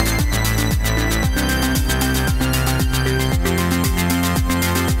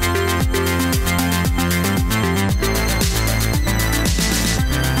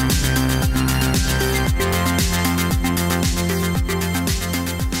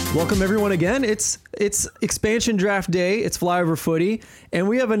Welcome everyone again. It's expansion draft day. It's flyover footy, and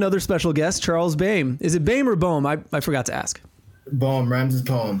we have another special guest, Charles Boehm. Is it Boehm or Boehm? I forgot to ask. Boehm, rhymes with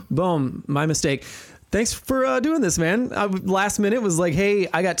poem. Boehm, my mistake. Thanks for doing this, man. Last minute was like, hey,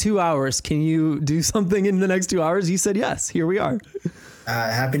 I got 2 hours. Can you do something in the next 2 hours? You said yes. Here we are.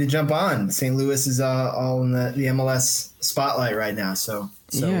 Happy to jump on. St. Louis is all in the MLS spotlight right now, so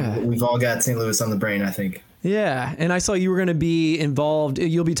yeah. We've all got St. Louis on the brain, I think. Yeah, and I saw you were going to be involved.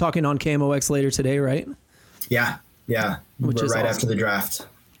 You'll be talking on KMOX later today, right? Yeah. Which is right awesome. After the draft.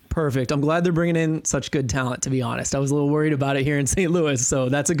 Perfect. I'm glad they're bringing in such good talent, to be honest. I was a little worried about it here in St. Louis, so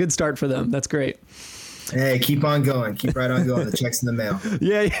that's a good start for them. That's great. Hey, keep on going. Keep right on going. The check's in the mail.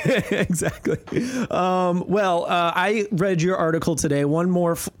 Yeah, exactly. I read your article today. One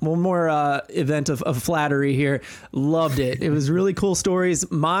more event of flattery here. Loved it. It was really cool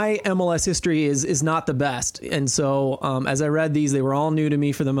stories. My MLS history is not the best. And so as I read these, they were all new to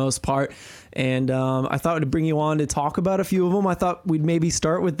me for the most part. And I thought to bring you on to talk about a few of them. I thought we'd maybe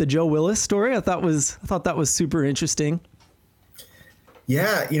start with the Joe Willis story. I thought that was super interesting.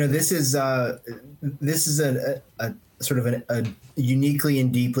 Yeah, this is a sort of a uniquely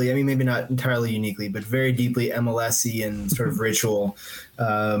and deeply, I mean, maybe not entirely uniquely, but very deeply MLS-y and sort of ritual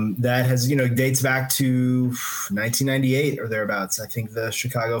that has, dates back to 1998 or thereabouts. I think the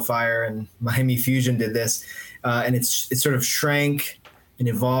Chicago Fire and Miami Fusion did this, and it's sort of shrank and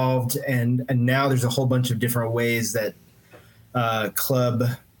evolved, and now there's a whole bunch of different ways that club,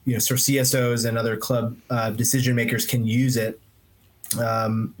 sort of CSOs and other club decision makers can use it.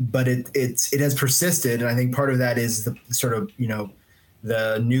 But it has persisted, and I think part of that is the sort of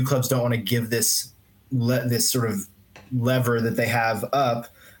the new clubs don't want to give this sort of lever that they have up,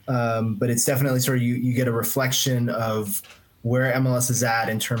 but it's definitely sort of you get a reflection of where MLS is at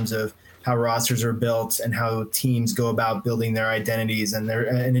in terms of how rosters are built and how teams go about building their identities and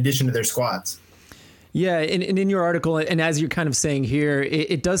in addition to their squads. Yeah, and in your article, and as you're kind of saying here,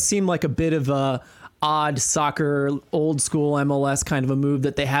 it does seem like a bit of a odd soccer, old school MLS kind of a move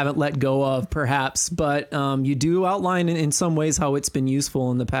that they haven't let go of, perhaps. But you do outline in some ways how it's been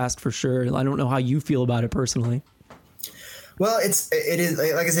useful in the past, for sure. I don't know how you feel about it personally. Well, it is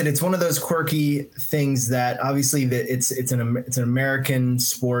like I said, it's one of those quirky things that obviously it's an American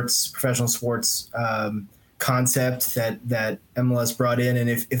sports, professional sports concept that MLS brought in. And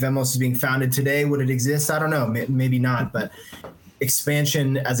if MLS is being founded today, would it exist? I don't know, maybe not, but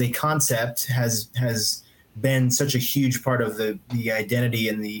expansion as a concept has been such a huge part of the identity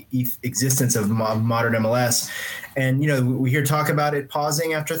and the existence of modern MLS. And, we hear talk about it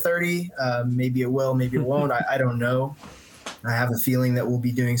pausing after 30. Maybe it will, maybe it won't. I don't know. I have a feeling that we'll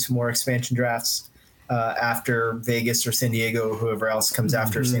be doing some more expansion drafts after Vegas or San Diego or whoever else comes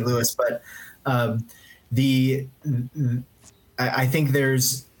after St. Louis. But I think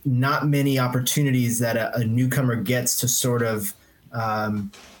there's not many opportunities that a newcomer gets to sort of you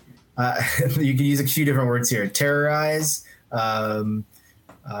can use a few different words here: terrorize,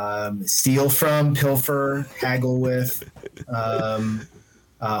 steal from, pilfer, haggle with,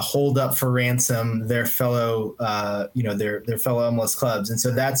 hold up for ransom their fellow their fellow MLS clubs. And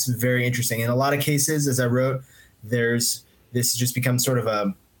so that's very interesting. In a lot of cases, as I wrote, this just becomes sort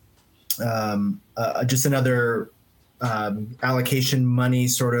of just another allocation money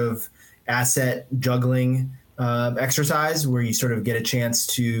sort of asset juggling exercise where you sort of get a chance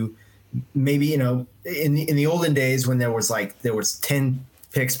to maybe, in the olden days when there was 10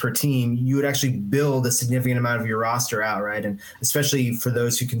 picks per team, you would actually build a significant amount of your roster out, right? And especially for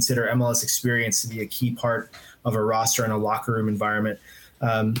those who consider MLS experience to be a key part of a roster and a locker room environment.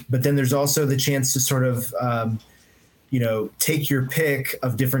 But then there's also the chance to sort of, take your pick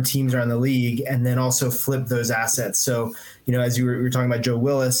of different teams around the league and then also flip those assets. So, as you were talking about Joe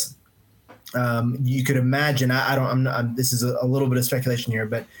Willis, you could imagine, this is a little bit of speculation here,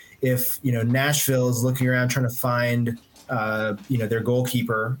 but if, Nashville is looking around trying to find, their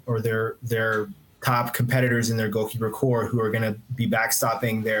goalkeeper or their top competitors in their goalkeeper core who are going to be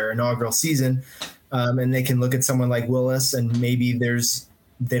backstopping their inaugural season, and they can look at someone like Willis and maybe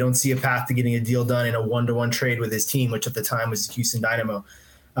they don't see a path to getting a deal done in a 1-to-1 trade with his team, which at the time was Houston Dynamo.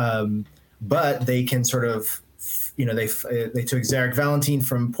 But they can sort of, they took Zarek Valentin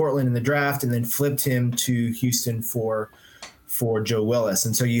from Portland in the draft and then flipped him to Houston for Joe Willis.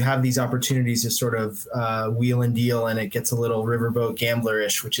 And so you have these opportunities to sort of wheel and deal, and it gets a little riverboat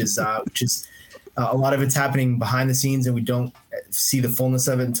gambler-ish, which is a lot of it's happening behind the scenes and we don't see the fullness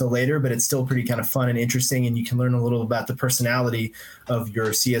of it until later, but it's still pretty kind of fun and interesting. And you can learn a little about the personality of your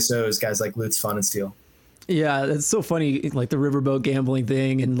CSOs, guys like Lutz, Fun, and Steele. Yeah, it's so funny, like the riverboat gambling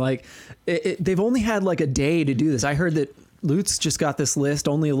thing. And like they've only had like a day to do this. I heard that Lutz just got this list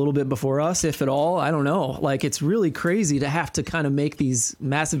only a little bit before us, if at all. I don't know. Like, it's really crazy to have to kind of make these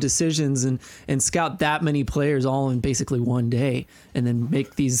massive decisions and scout that many players all in basically one day, and then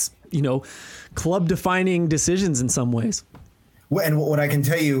make these, club defining decisions in some ways. And what I can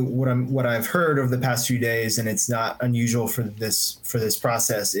tell you, what I've heard over the past few days, and it's not unusual for this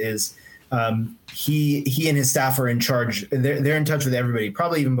process, is he and his staff are in charge. They're in touch with everybody,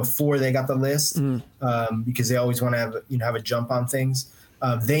 probably even before they got the list, because they always want to have a jump on things.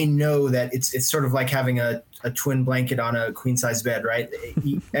 They know that it's sort of like having a twin blanket on a queen size bed, right?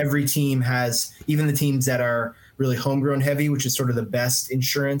 Every team has, even the teams that are really homegrown heavy, which is sort of the best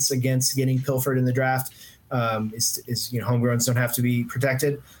insurance against getting pilfered in the draft. Is homegrowns don't have to be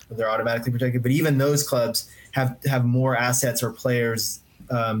protected; they're automatically protected. But even those clubs have more assets or players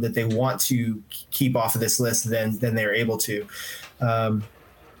that they want to keep off of this list than they're able to.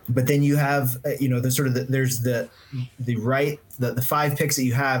 But then you have there's the 5 picks that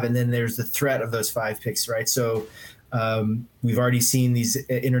you have, and then there's the threat of those 5 picks, right? So we've already seen these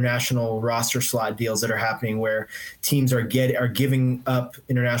international roster slot deals that are happening where teams are giving up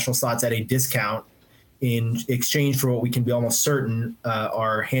international slots at a discount in exchange for what we can be almost certain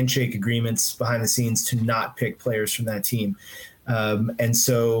are handshake agreements behind the scenes to not pick players from that team. And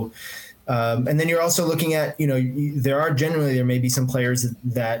then you're also looking at, there may be some players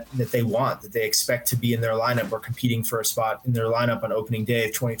that they want, that they expect to be in their lineup or competing for a spot in their lineup on opening day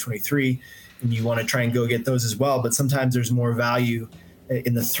of 2023. And you want to try and go get those as well. But sometimes there's more value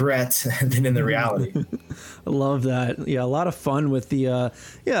in the threat than in the reality. I love that. Yeah, a lot of fun with the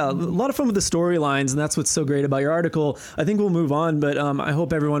storylines, and that's what's so great about your article. I think we'll move on, but I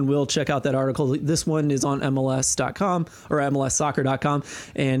hope everyone will check out that article. This one is on MLS.com or MLSsoccer.com,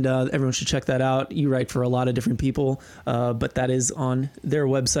 and everyone should check that out. You write for a lot of different people, but that is on their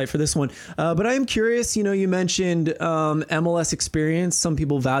website for this one. But I am curious, you mentioned MLS experience. Some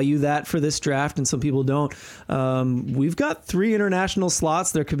people value that for this draft, and some people don't. We've got 3 international slots.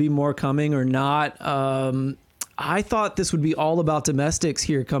 There could be more coming or not. I thought this would be all about domestics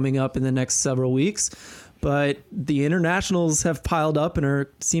here coming up in the next several weeks, but the internationals have piled up and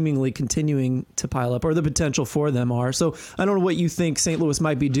are seemingly continuing to pile up, or the potential for them are. So I don't know what you think St. Louis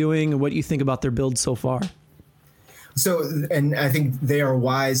might be doing and what you think about their build so far. So, and I think they are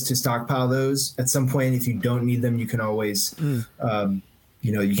wise to stockpile those. At some point, if you don't need them, you can always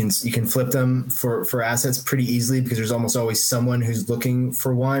you can flip them for assets pretty easily, because there's almost always someone who's looking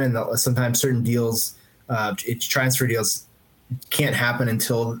for one. And sometimes certain deals, transfer deals can't happen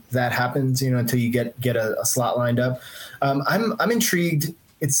until that happens, until you get a slot lined up. I'm intrigued.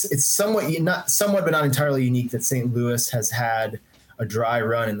 It's somewhat but not entirely unique that St. Louis has had a dry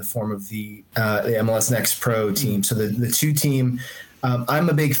run in the form of the MLS Next Pro team. So the 2 team, I'm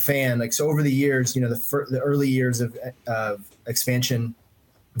a big fan. So over the years, the early years of expansion,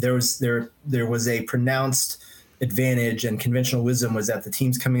 there was a pronounced advantage, and conventional wisdom was that the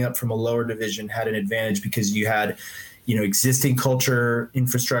teams coming up from a lower division had an advantage because you had, existing culture,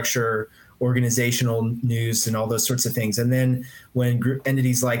 infrastructure, organizational news, and all those sorts of things. And then when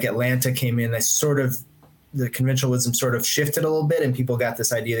entities like Atlanta came in, the conventional wisdom sort of shifted a little bit, and people got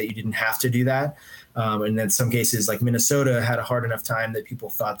this idea that you didn't have to do that. And in some cases, like Minnesota had a hard enough time that people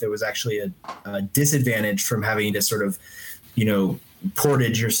thought there was actually a disadvantage from having to sort of,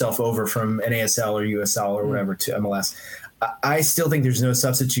 portage yourself over from NASL or USL or whatever to MLS. I still think there's no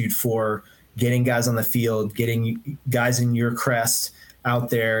substitute for getting guys on the field, getting guys in your crest out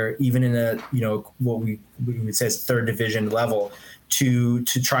there, even in a, what we would say is 3rd division level, to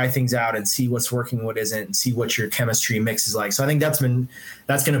try things out and see what's working, what isn't, and see what your chemistry mix is like. So I think that's going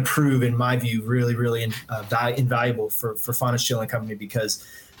to prove, in my view, really, really invaluable for Fauna Shield and Company, because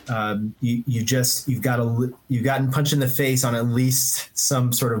you've gotten punched in the face on at least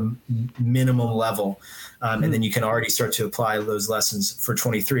some sort of minimum level, and then you can already start to apply those lessons for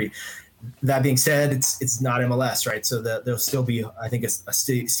 23. That being said, it's not MLS, right? So there'll still be, I think, a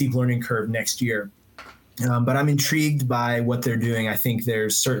steep learning curve next year. But I'm intrigued by what they're doing. I think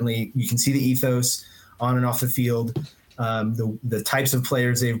there's certainly, you can see the ethos on and off the field, the types of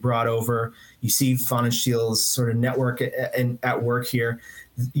players they've brought over. You see Fauna Shield's sort of network at work here.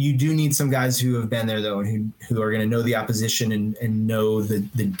 You do need some guys who have been there, though, and who are going to know the opposition and know the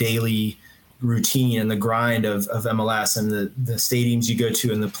daily routine and the grind of MLS and the stadiums you go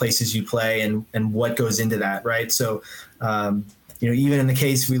to and the places you play and what goes into that, right? So, even in the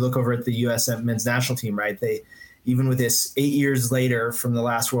case, if we look over at the U.S. men's national team, right, even with this 8 years later from the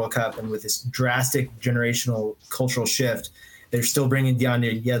last World Cup and with this drastic generational cultural shift, They're still bringing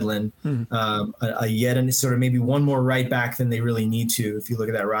DeAndre Yedlin, yet and sort of maybe one more right back than they really need to, if you look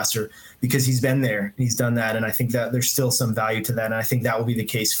at that roster, because he's been there and he's done that. And I think that there's still some value to that. And I think that will be the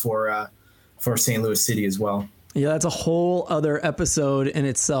case for St. Louis City as well. Yeah, that's a whole other episode in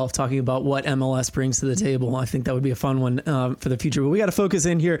itself, talking about what MLS brings to the table. I think that would be a fun one for the future. But we got to focus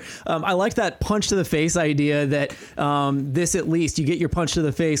in here. I like that punch to the face idea that this, at least, you get your punch to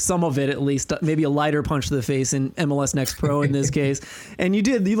the face, some of it at least, maybe a lighter punch to the face in MLS Next Pro in this case. And you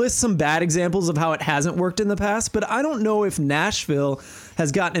list some bad examples of how it hasn't worked in the past, but I don't know if Nashville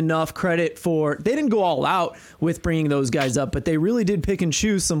has gotten enough credit for, they didn't go all out with bringing those guys up, but they really did pick and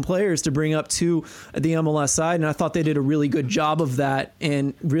choose some players to bring up to the MLS side. And I thought they did a really good job of that,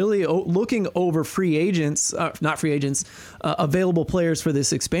 and really looking over free agents, available players for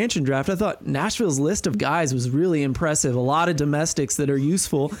this expansion draft. I thought Nashville's list of guys was really impressive. A lot of domestics that are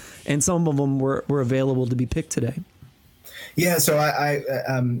useful, and some of them were available to be picked today. Yeah, so I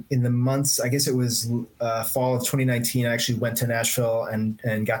in the months, I guess it was fall of 2019, I actually went to Nashville and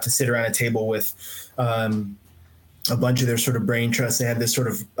got to sit around a table with a bunch of their sort of brain trusts. They had this sort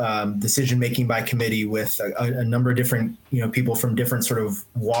of decision making by committee with a number of different people from different sort of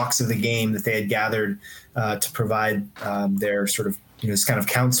walks of the game that they had gathered to provide their sort of this kind of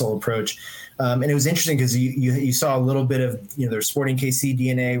council approach. And it was interesting because you saw a little bit of their Sporting KC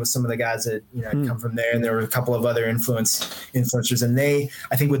DNA with some of the guys that had come from there, and there were a couple of other influencers. And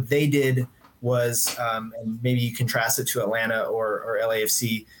I think what they did was, and maybe you contrast it to Atlanta or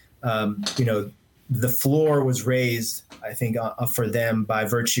LAFC, the floor was raised, I think, for them by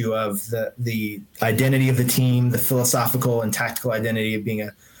virtue of the identity of the team, the philosophical and tactical identity of being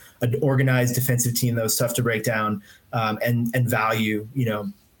an organized defensive team that was tough to break down, and value,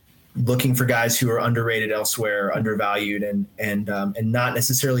 looking for guys who are underrated elsewhere, undervalued, and not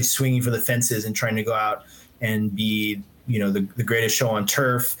necessarily swinging for the fences and trying to go out and be, the greatest show on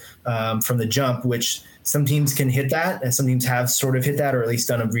turf from the jump, which some teams can hit that, and some teams have sort of hit that, or at least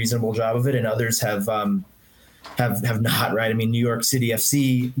done a reasonable job of it, and others have not, right? I mean, New York City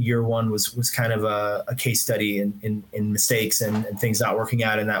FC year one was kind of a case study in mistakes and things not working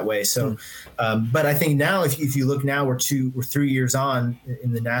out in that way. So, but I think now, if you look now, we're 3 years on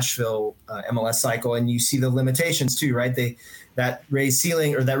in the Nashville MLS cycle, and you see the limitations too, right? That raised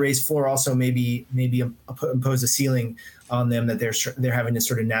ceiling or that raised floor also maybe impose a ceiling on them that they're having to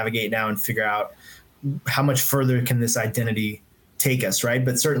sort of navigate now and figure out how much further can this identity take us, right?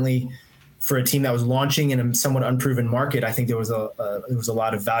 But certainly, for a team that was launching in a somewhat unproven market, I think there was a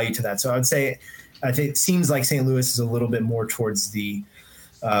lot of value to that. So I would say, I think it seems like St. Louis is a little bit more towards the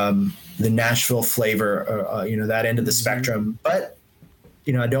Nashville flavor, that end of the spectrum. But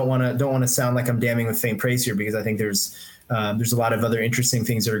I don't want to sound like I'm damning with faint praise here, because I think there's a lot of other interesting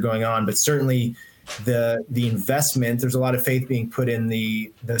things that are going on. But certainly the investment, there's a lot of faith being put in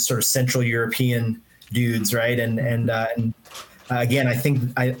the sort of Central European dudes, right? And again, I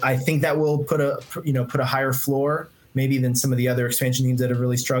think that will put a higher floor maybe than some of the other expansion teams that have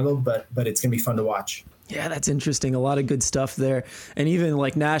really struggled, but it's going to be fun to watch. Yeah, that's interesting. A lot of good stuff there. And even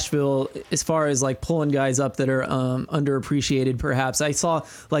like Nashville, as far as like pulling guys up that are underappreciated, perhaps. I saw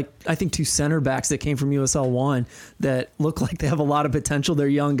I think 2 center backs that came from USL One that look like they have a lot of potential. They're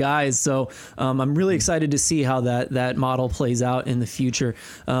young guys. So I'm really excited to see how that model plays out in the future.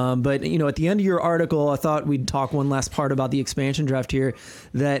 But, at the end of your article, I thought we'd talk one last part about the expansion draft here,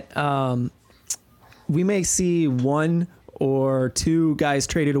 that we may see 1 or 2 guys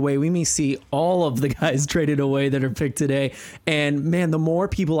traded away. We may see all of the guys traded away that are picked today. And man, the more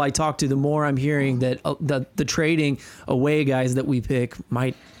people I talk to, the more I'm hearing that the trading away guys that we pick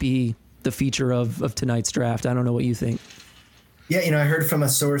might be the feature of tonight's draft. I don't know what you think. Yeah, I heard from a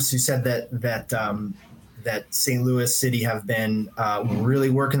source who said that St. Louis City have been really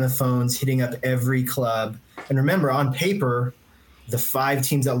working the phones, hitting up every club. And remember, on paper, the 5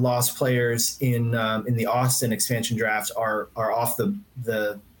 teams that lost players in the Austin expansion draft are off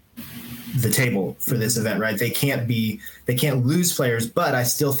the table for this event, right? They can't lose players, but I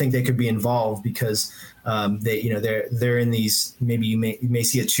still think they could be involved because they're in these, maybe you may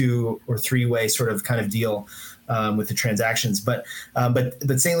see a 2 or 3 way sort of kind of deal with the transactions, but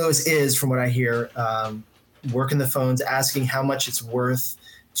St. Louis is, from what I hear, working the phones, asking how much it's worth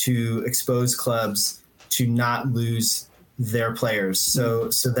to expose clubs to not lose their players, so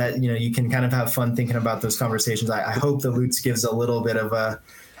that you can kind of have fun thinking about those conversations. I hope that Lutz gives us a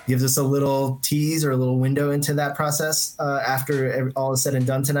little tease or a little window into that process after all is said and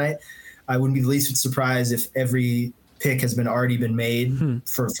done tonight. I wouldn't be the least surprised if every pick has already been made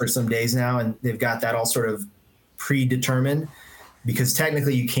for some days now, and they've got that all sort of predetermined. because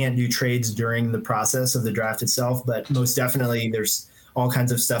technically you can't do trades during the process of the draft itself, but most definitely there's all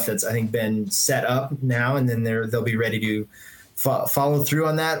kinds of stuff that's, I think, been set up now, and then they'll be ready to follow through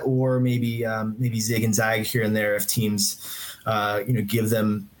on that, or maybe zig and zag here and there if teams, give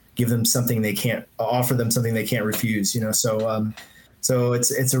them something they can't offer them something they can't refuse. So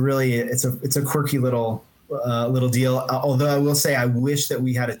it's a quirky little deal. Although I will say I wish that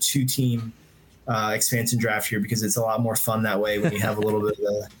we had a 2-team expansion draft here, because it's a lot more fun that way when you have a little bit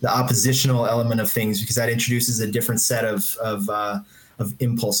of the oppositional element of things, because that introduces a different set of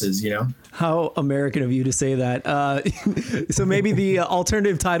impulses. How American of you to say that. So maybe the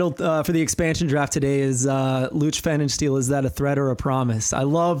alternative title for the expansion draft today is Luch Pfannenstiel, is that a threat or a promise? I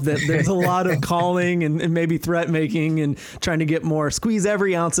love that there's a lot of calling and maybe threat making and trying to squeeze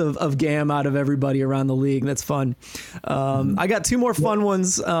every ounce of GAM out of everybody around the league. That's fun. I got 2 more fun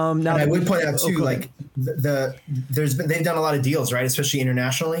ones. Now and I would point out too, they've done a lot of deals, right? Especially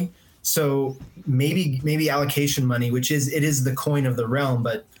internationally. So maybe allocation money, which is the coin of the realm,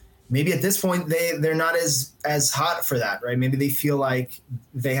 but maybe at this point they're not as hot for that, right? Maybe they feel like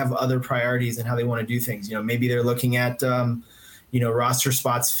they have other priorities and how they want to do things. Maybe they're looking at roster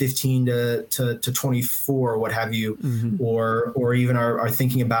spots 15 to 24, what have you, or even are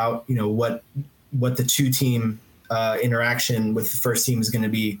thinking about what the 2-team interaction with the first team is going to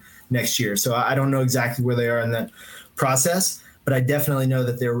be next year. So I don't know exactly where they are in that process, but I definitely know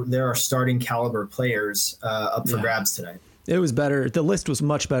that there are starting caliber players up for grabs tonight. It was better. The list was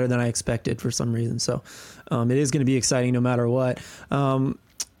much better than I expected for some reason. So it is going to be exciting no matter what.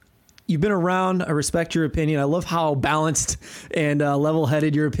 You've been around. I respect your opinion. I love how balanced and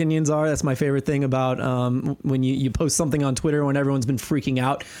level-headed your opinions are. That's my favorite thing about when you post something on Twitter when everyone's been freaking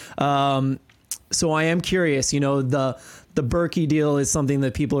out. So I am curious, the Berkey deal is something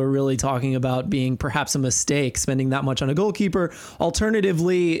that people are really talking about being perhaps a mistake, spending that much on a goalkeeper.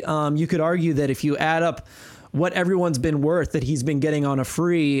 Alternatively, you could argue that if you add up what everyone's been worth that he's been getting on a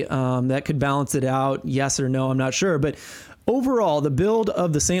free, that could balance it out. Yes or no, I'm not sure. But overall, the build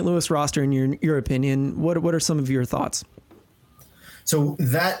of the St. Louis roster, in your opinion, what are some of your thoughts? So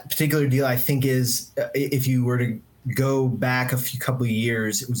that particular deal, I think, is, if you were to go back a couple of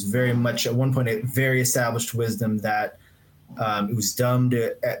years, it was very much at one point a very established wisdom that it was dumb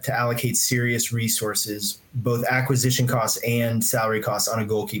to allocate serious resources, both acquisition costs and salary costs, on a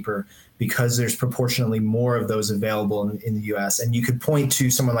goalkeeper, because there's proportionally more of those available in the U.S. And you could point to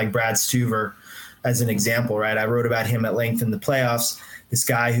someone like Brad Stuver as an example, right? I wrote about him at length in the playoffs. This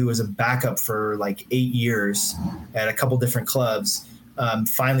guy who was a backup for like 8 years at a couple different clubs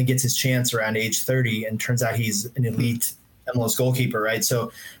finally gets his chance around age 30, and turns out he's an elite MLS goalkeeper, right?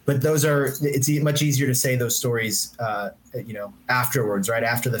 So, but it's much easier to say those stories, afterwards, right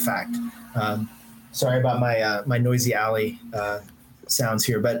after the fact. Sorry about my noisy alley sounds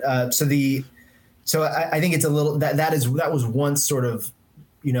here, but so I think it's a little that was once sort of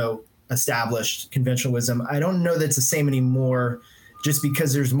established conventional wisdom. I don't know that it's the same anymore, just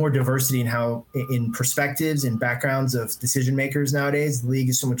because there's more diversity in perspectives and backgrounds of decision makers nowadays. The league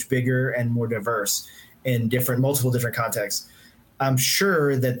is so much bigger and more diverse in multiple different contexts. I'm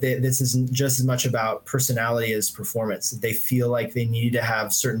sure that this isn't just as much about personality as performance. They feel like they need to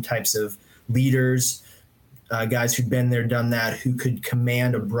have certain types of leaders, guys who've been there, done that, who could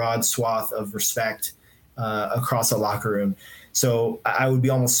command a broad swath of respect across a locker room. So I would be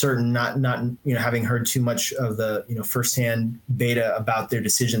almost certain, not having heard too much of the firsthand beta about their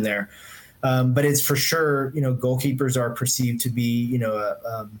decision there, but it's for sure goalkeepers are perceived to be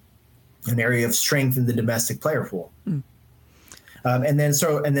an area of strength in the domestic player pool. And then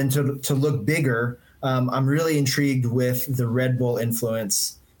to look bigger, I'm really intrigued with the Red Bull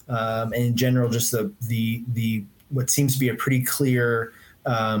influence, and in general just the what seems to be a pretty clear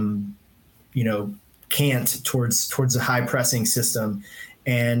cant towards a high pressing system.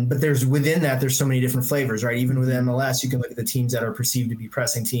 But within that there's so many different flavors, right? Even with MLS, you can look at the teams that are perceived to be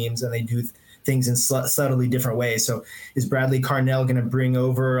pressing teams, and they do things in subtly different ways. So is Bradley Carnell going to bring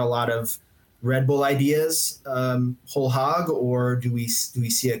over a lot of Red Bull ideas whole hog, or do we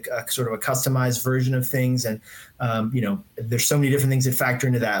see a sort of a customized version of things? And there's so many different things that factor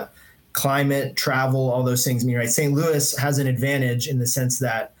into that: climate, travel, all those things. I mean, right? St. Louis has an advantage in the sense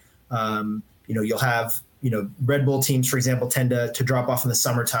that you'll have Red Bull teams, for example, tend to drop off in the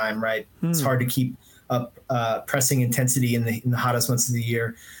summertime, right? It's hard to keep up pressing intensity in the hottest months of the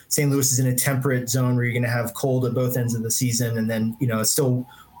year. St. Louis is in a temperate zone where you're going to have cold at both ends of the season, and then it's still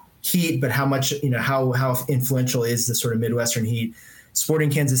heat, but how much how influential is the sort of Midwestern heat? Sporting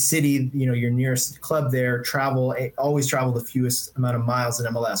Kansas City, your nearest club there, always travel the fewest amount of miles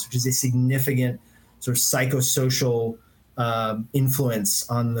in MLS, which is a significant sort of psychosocial influence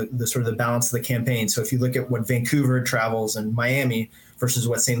on the sort of the balance of the campaign. So if you look at what Vancouver travels and Miami versus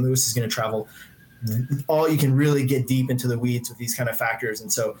what St. Louis is going to travel, all you can really get deep into the weeds with these kind of factors.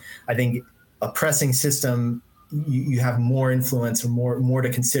 And so I think a pressing system, you have more influence or more to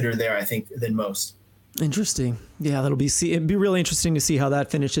consider there, I think, than most. Interesting. Yeah, it'd be really interesting to see how that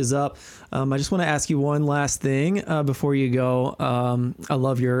finishes up. I just want to ask you one last thing before you go. I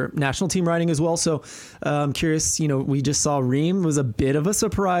love your national team writing as well. So I'm curious, we just saw Reem was a bit of a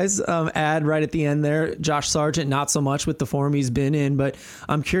surprise ad right at the end there. Josh Sargent, not so much with the form he's been in, but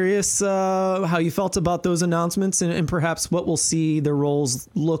I'm curious how you felt about those announcements and perhaps what we'll see the roles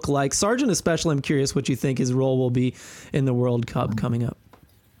look like. Sargent especially, I'm curious what you think his role will be in the World Cup coming up.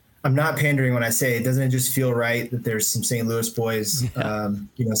 I'm not pandering when I say it. Doesn't it just feel right that there's some St. Louis boys, some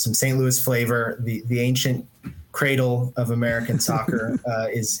St. Louis flavor, the ancient cradle of American soccer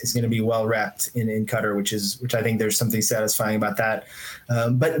is going to be well repped in Qatar, which I think there's something satisfying about that.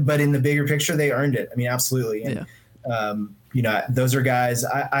 But in the bigger picture, they earned it. I mean, absolutely. And, those are guys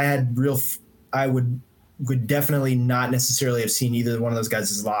I would definitely not necessarily have seen either one of those guys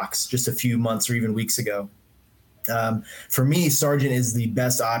as locks just a few months or even weeks ago. For me, Sargent is the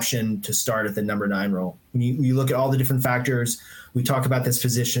best option to start at the number 9 role. When you look at all the different factors, we talk about this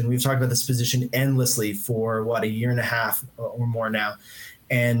position. We've talked about this position endlessly for a year and a half or more now.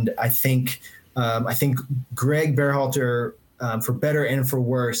 And I think Greg Berhalter, for better and for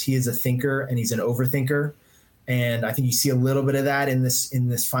worse, he is a thinker and he's an overthinker. And I think you see a little bit of that in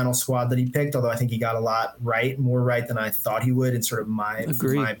this final squad that he picked, although I think he got a lot right, more right than I thought he would in sort of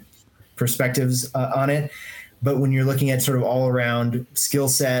my perspectives on it. But when you're looking at sort of all around skill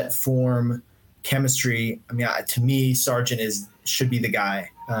set, form, chemistry, I mean, to me, Sargent should be the guy.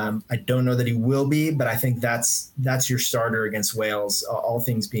 I don't know that he will be, but I think that's your starter against Wales, all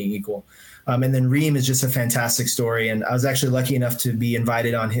things being equal. And then Reem is just a fantastic story. And I was actually lucky enough to be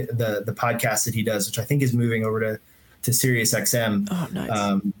invited on the podcast that he does, which I think is moving over to Sirius XM. Oh,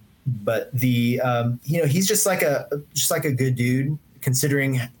 nice. But he's just like a good dude,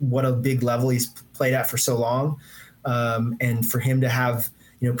 considering what a big level he's played at for so long. And for him to have,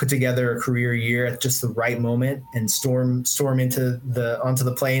 put together a career year at just the right moment and storm onto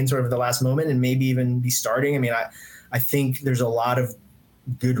the plane sort of the last moment and maybe even be starting. I mean, I think there's a lot of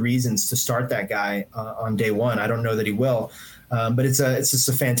good reasons to start that guy on day one. I don't know that he will, but it's just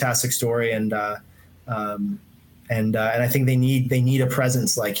a fantastic story. And I think they need a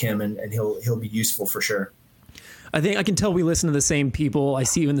presence like him, and he'll be useful for sure. I think I can tell we listen to the same people. I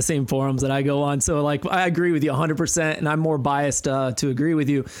see you in the same forums that I go on. So I agree with you 100%, and I'm more biased to agree with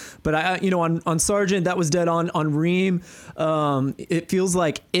you. But on Sargent, that was dead on. On Reem, it feels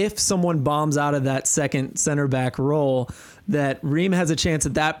like if someone bombs out of that second center back role, that Reem has a chance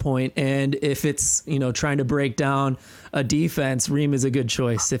at that point. And if it's, trying to break down a defense, Reem is a good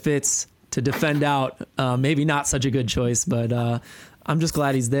choice. If it's to defend out, maybe not such a good choice, but I'm just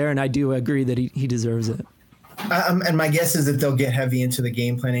glad he's there. And I do agree that he deserves it. And my guess is that they'll get heavy into the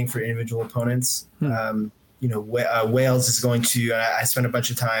game planning for individual opponents. Wales is going to. I spent a bunch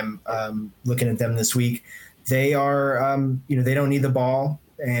of time looking at them this week. They are, they don't need the ball,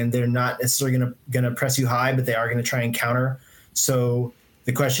 and they're not necessarily going to press you high, but they are going to try and counter. So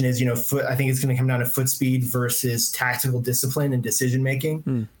the question is, I think it's going to come down to foot speed versus tactical discipline and decision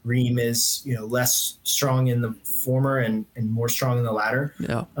making. Reem is, less strong in the former and more strong in the latter.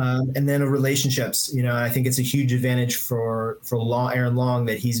 Yeah. And then relationships. I think it's a huge advantage for Aaron Long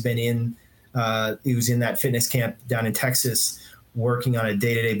that he's been in. He was in that fitness camp down in Texas, working on a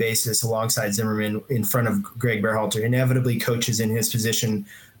day-to-day basis alongside Zimmerman in front of Greg Berhalter. Inevitably, coaches in his position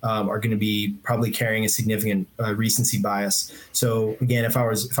are going to be probably carrying a significant recency bias. So again, if I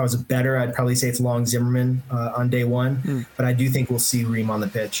was a bettor, I'd probably say it's Long Zimmerman on day one, but I do think we'll see Reem on the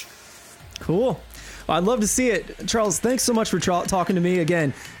pitch. Cool. Well, I'd love to see it. Charles, thanks so much for talking to me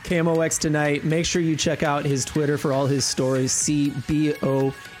again. KMOX Tonight. Make sure you check out his Twitter for all his stories.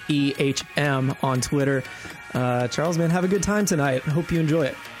 CBOEHM on Twitter. Charles, man, have a good time tonight. I hope you enjoy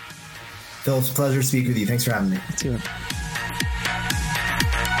it. Phil, it's a pleasure to speak with you. Thanks for having me. See you.